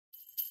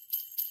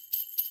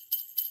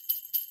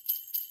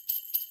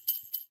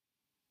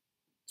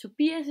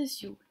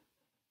Tobias' jul.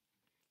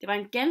 Det var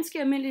en ganske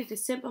almindelig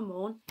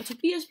decembermorgen, og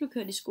Tobias blev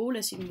kørt i skole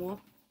af sin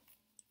mor.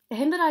 Jeg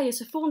henter dig i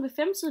SFO'en ved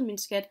 5-tiden, min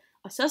skat,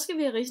 og så skal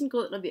vi have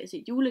risengrød, når vi har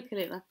set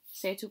julekalender,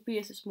 sagde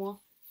Tobias'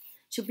 mor.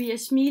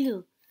 Tobias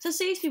smilede. Så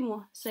ses vi,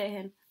 mor, sagde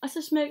han, og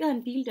så smækkede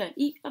han bildøren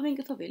i og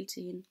vinkede farvel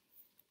til hende.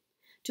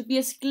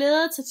 Tobias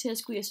glædede sig til at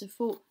skulle i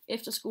SFO,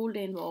 efter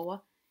skoledagen var over.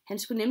 Han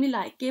skulle nemlig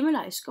lege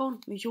gemmeleg i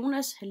skoven med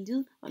Jonas,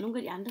 Halid og nogle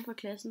af de andre fra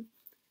klassen.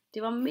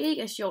 Det var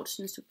mega sjovt,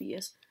 synes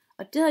Tobias,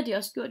 og det havde de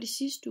også gjort i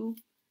sidste uge.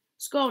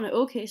 Skoven er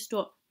okay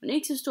stor, men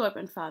ikke så stor, at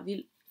man farer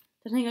vild.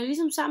 Den hænger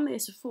ligesom sammen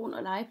med SFO'en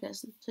og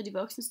legepladsen, så de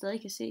voksne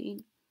stadig kan se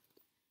en.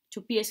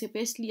 Tobias skal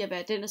bedst lide at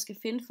være den, der skal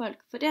finde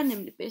folk, for det er han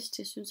nemlig bedst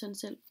til, synes han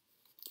selv.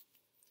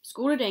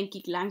 Skoledagen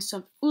gik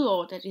langsomt,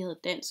 udover da de havde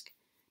dansk.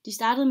 De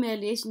startede med at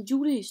læse en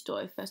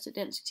julehistorie i første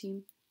dansk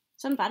time.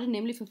 Sådan var det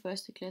nemlig for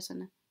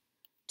førsteklasserne.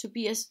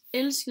 Tobias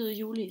elskede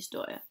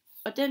julehistorier,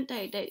 og den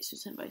dag i dag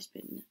synes han var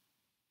spændende.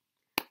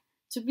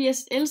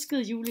 Tobias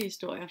elskede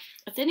julehistorier,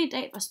 og den i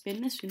dag var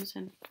spændende, synes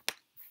han.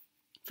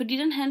 Fordi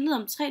den handlede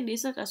om 3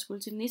 nisser, der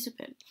skulle til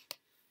nissebal.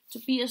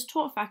 Tobias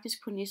tror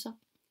faktisk på nisser.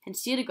 Han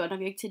siger det godt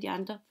nok ikke til de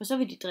andre, for så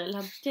vil de drille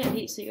ham, det er jeg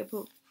helt sikker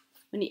på.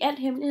 Men i al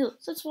hemmelighed,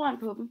 så tror han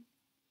på dem.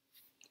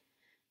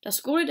 Da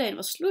skoledagen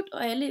var slut,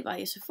 og alle var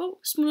i SFO,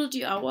 smuttede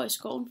de over i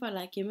skoven for at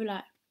lege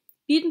gemmeleg.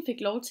 Bitten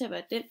fik lov til at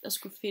være den, der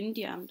skulle finde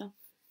de andre.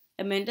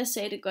 Amanda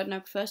sagde det godt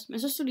nok først, men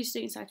så stod de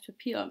sten, saks,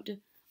 papir om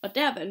det, og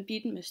der vandt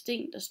Bitten med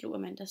sten, der slog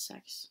Amandas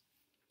saks.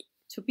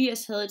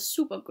 Tobias havde et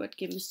super godt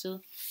gemmested.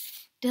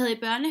 Det havde i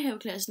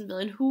børnehaveklassen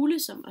været en hule,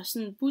 som var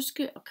sådan en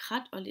buske og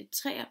krat og lidt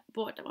træer,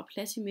 hvor der var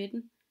plads i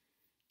midten.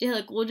 Det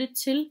havde groet lidt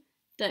til,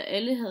 da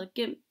alle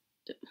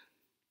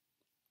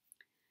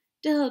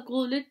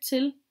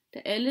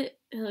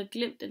havde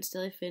glemt, den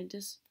stadig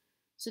fandtes.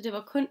 Så det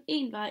var kun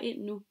én vej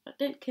ind nu, og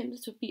den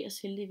kendte Tobias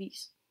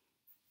heldigvis.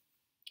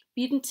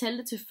 Bitten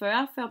talte til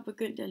 40, før hun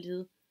begyndte at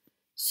lede.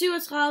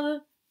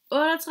 37,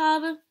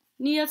 38,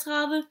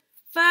 39,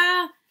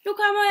 40, nu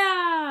kommer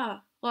jeg,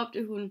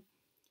 råbte hun.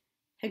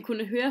 Han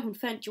kunne høre, at hun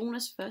fandt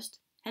Jonas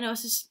først. Han er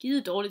også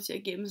skide dårlig til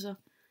at gemme sig.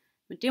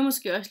 Men det er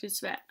måske også lidt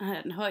svært, når han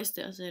er den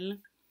højeste af os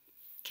alle.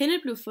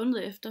 Kenneth blev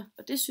fundet efter,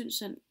 og det synes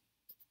han...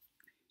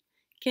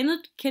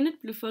 Kenneth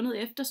blev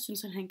fundet efter,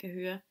 synes han kan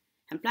høre.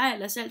 Han plejer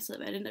ellers altid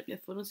at være den, der bliver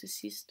fundet til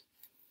sidst.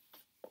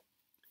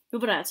 Nu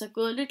var der altså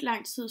gået lidt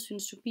lang tid,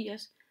 synes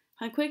Tobias,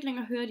 og han kunne ikke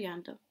længere høre de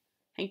andre.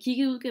 Han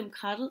kiggede ud gennem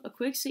krattet og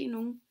kunne ikke se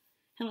nogen.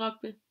 Han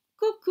råbte,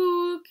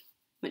 kuk,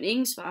 men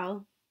ingen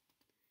svarede.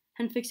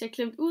 Han fik sig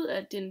klemt ud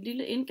af den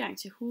lille indgang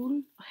til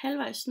hulen, og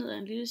halvvejs ned ad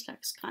en lille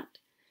slags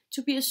skrant.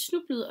 Tobias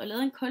snublede og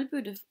lavede en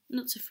koldbøtte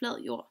ned til flad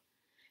jord.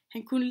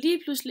 Han kunne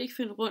lige pludselig ikke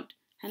finde rundt.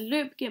 Han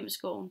løb gennem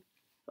skoven.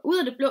 Og ud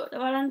af det blå, der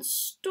var der en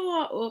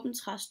stor åben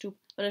træstup,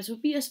 og da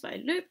Tobias var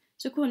i løb,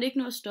 så kunne han ikke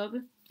nå at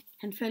stoppe.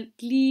 Han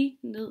faldt lige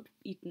ned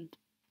i den.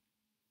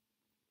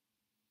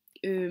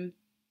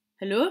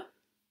 Hallo?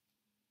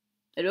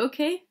 Er du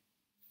okay?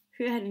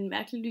 Hører han en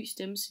mærkelig lys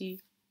stemme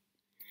sige.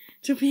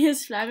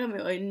 Tobias flakker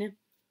med øjnene.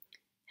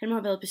 Han må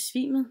have været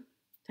besvimet.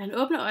 Da han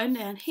åbner øjnene,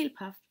 er han helt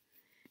paf.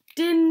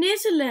 Det er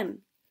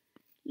Nisseland!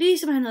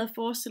 Ligesom han havde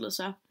forestillet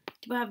sig.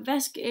 Det var en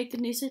vaskeægte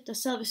nisse, der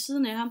sad ved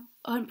siden af ham,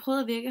 og han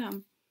prøvede at vække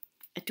ham.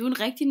 Er du en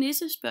rigtig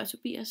nisse? Spørger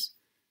Tobias.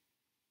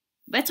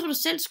 Hvad tror du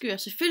selv, Skyer?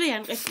 Selvfølgelig er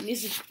jeg en rigtig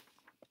nisse.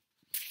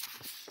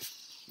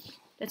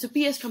 Da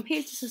Tobias kom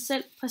helt til sig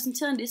selv,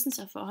 præsenterede nissen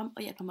sig for ham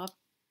og hjalp ham op.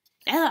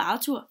 Jeg hedder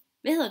Arthur.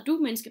 Hvad hedder du,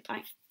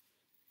 menneskedreng?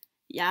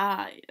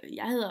 Jeg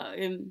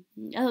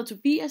hedder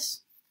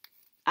Tobias.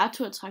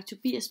 Arthur trak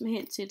Tobias med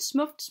hen til et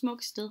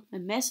smukt sted med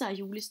masser af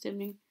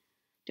julestemning.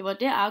 Det var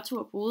der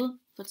Arthur boede,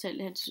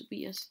 fortalte han til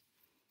Tobias.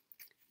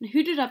 En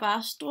hytte, der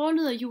bare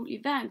strålede af jul i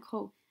hver en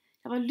krog.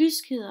 Der var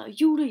lyskæder og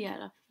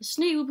julehjerter og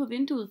sne ude på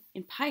vinduet,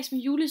 en pejs med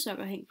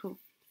julesokker hængt på.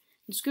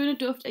 Den skønne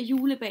duft af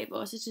julebag var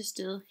også til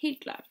stede,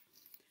 helt klart.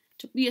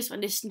 Tobias var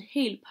næsten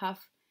helt paf.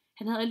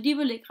 Han havde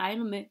alligevel ikke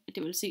regnet med, at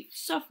det ville se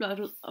så flot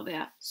ud og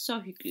være så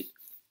hyggeligt.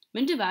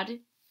 Men det var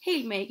det.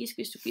 Helt magisk,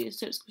 hvis Tobias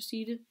selv skulle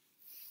sige det.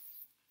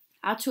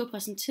 Arthur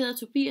præsenterede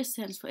Tobias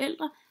til hans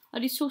forældre,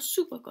 og de tog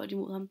super godt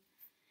imod ham.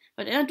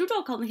 Hvordan er du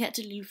dog kommet her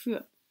til lille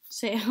fyr?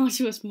 Sagde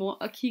Arthurs mor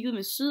og kiggede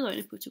med søde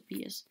øjne på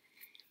Tobias.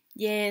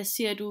 Ja,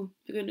 siger du,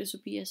 begyndte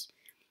Tobias.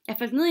 Jeg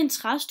faldt ned i en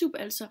træstup,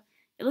 altså.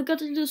 Jeg ved godt,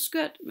 det er lidt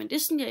skørt, men det er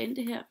sådan, jeg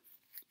endte her.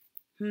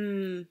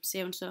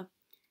 Sagde hun så.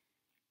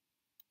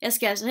 Jeg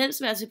skal altså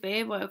helst være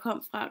tilbage, hvor jeg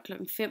kom fra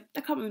 5:00.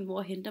 Der kommer min mor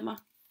og henter mig.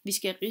 Vi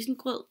skal have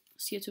risengrød,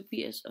 siger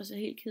Tobias, og så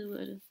helt ked ud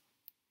af det.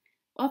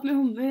 Op med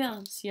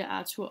humøret, siger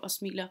Arthur og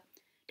smiler.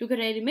 Du kan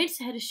da i det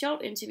mindste have det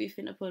sjovt, indtil vi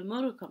finder på en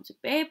måde, du kan komme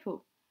tilbage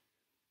på.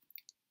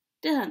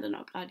 Det havde han da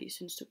nok ret i,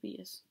 synes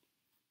Tobias.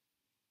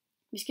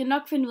 Vi skal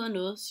nok finde ud af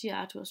noget, siger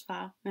Arthurs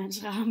far med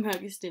hans rare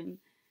mørke stemme.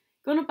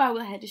 Gå nu bare ud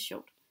og have det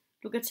sjovt.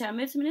 Du kan tage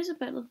med til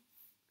ministerballet.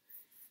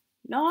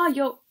 Nå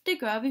jo, det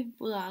gør vi,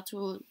 brød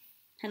Arthur ud.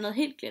 Han havde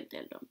helt glemt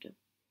alt om det.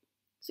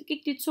 Så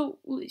gik de to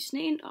ud i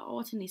sneen og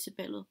over til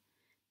nisseballet.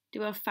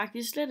 Det var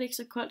faktisk slet ikke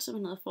så koldt, som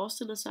han havde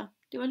forestillet sig.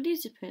 Det var lige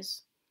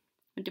tilpas.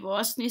 Men det var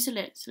også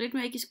nisseland, så lidt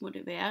magisk må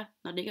det være,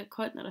 når det ikke er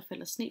koldt, når der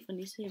falder sne fra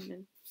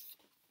nissehimlen.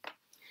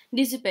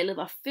 Nisseballet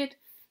var fedt.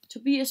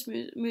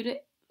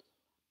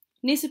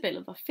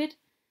 Nisseballet var fedt.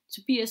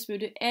 Tobias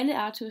mødte alle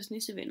Arthurs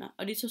nissevenner,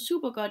 og de tog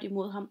super godt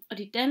imod ham, og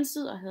de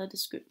dansede og havde det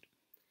skønt.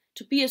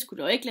 Tobias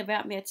kunne dog ikke lade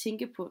være med at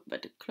tænke på, hvad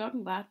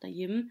klokken var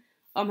derhjemme,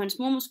 og om hans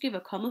mor måske var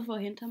kommet for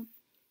at hente ham.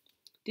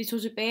 De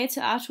tog tilbage til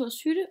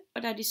Arthurs hytte,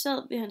 og der sad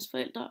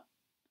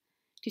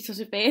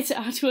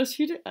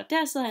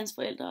hans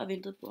forældre og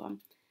ventede på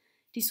ham.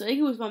 De så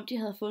ikke ud, som om de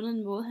havde fundet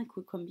en måde, han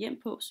kunne komme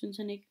hjem på, synes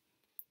han ikke.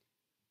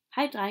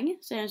 Hej drenge,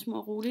 sagde hans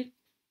mor roligt.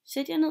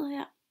 Sæt jer ned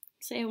her,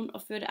 sagde hun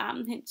og førte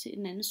armen hen til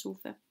en anden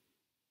sofa.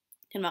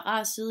 Den var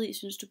rar at sidde i,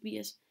 synes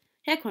Tobias.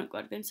 Her kunne han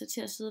godt vente sig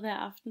til at sidde hver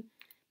aften,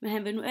 men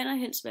han ville nu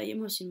allerhelst være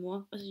hjemme hos sin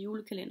mor og se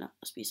julekalender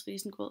og spise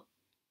risengrød.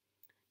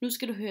 Nu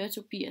skal du høre,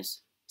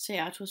 Tobias,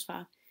 sagde Arthurs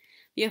far.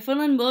 Vi har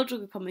fundet en måde, du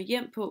kan komme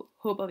hjem på,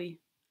 håber vi,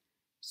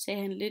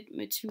 sagde han lidt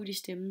med tvivl i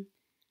stemmen.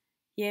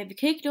 Ja, vi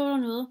kan ikke love dig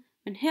noget,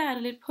 men her er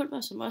der lidt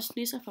pulver, som også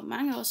nisser for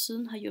mange år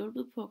siden har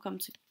hjulpet på at komme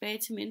tilbage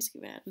til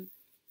menneskeverdenen.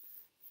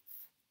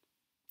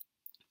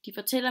 De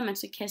fortæller, at man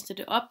skal kaste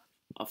det op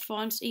og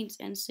foran ens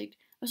ansigt,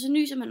 og så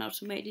nyser man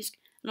automatisk,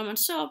 og når man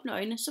så åbner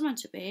øjnene, så er man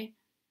tilbage.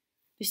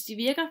 Hvis de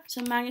virker,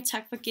 så mange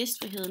tak for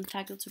gæstfriheden,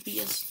 takkede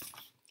Tobias.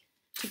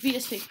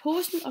 Tobias fik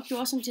posen og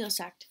gjorde, som de havde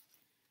sagt.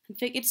 Han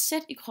fik et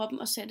sæt i kroppen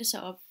og satte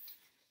sig op.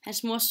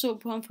 Hans mor så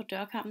på ham fra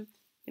dørkarmen.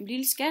 Jamen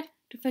lille skat,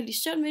 du faldt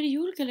i søvn midt i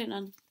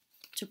julekalenderen.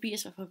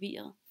 Tobias var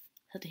forvirret.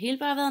 Havde det hele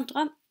bare været en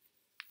drøm?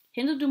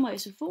 Hentede du mig i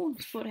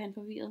SFO'en? Spurgte han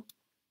forvirret.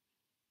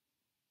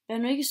 Vær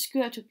nu ikke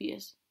skør,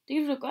 Tobias. Det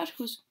kan du da godt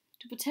huske.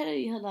 Du fortalte, at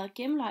I havde lavet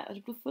gemmeleg, og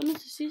det blev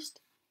fundet til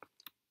sidst.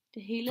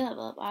 Det hele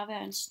havde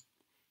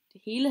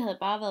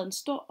bare været en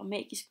stor og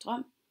magisk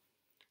drøm.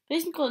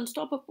 Risengrøden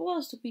står på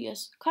bordet,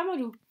 Tobias. Kommer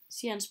du?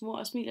 Siger hans mor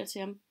og smiler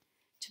til ham.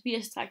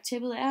 Tobias trak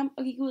tæppet af ham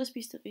og gik ud og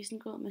spiste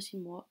risengrød med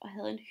sin mor og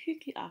havde en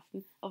hyggelig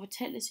aften og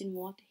fortalte sin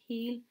mor det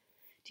hele.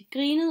 De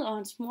grinede, og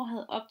hans mor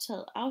havde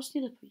optaget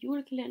afsnittet på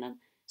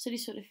julekalenderen, så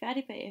de så det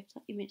færdigt bagefter,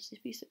 imens de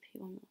spiste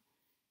pebernødder.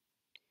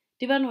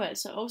 Det var nu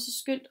altså også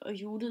skønt og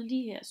julet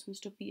lige her, synes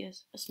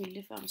Tobias og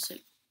smilte for ham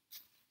selv.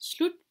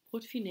 Slut,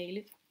 brudt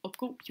finale og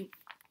god jul.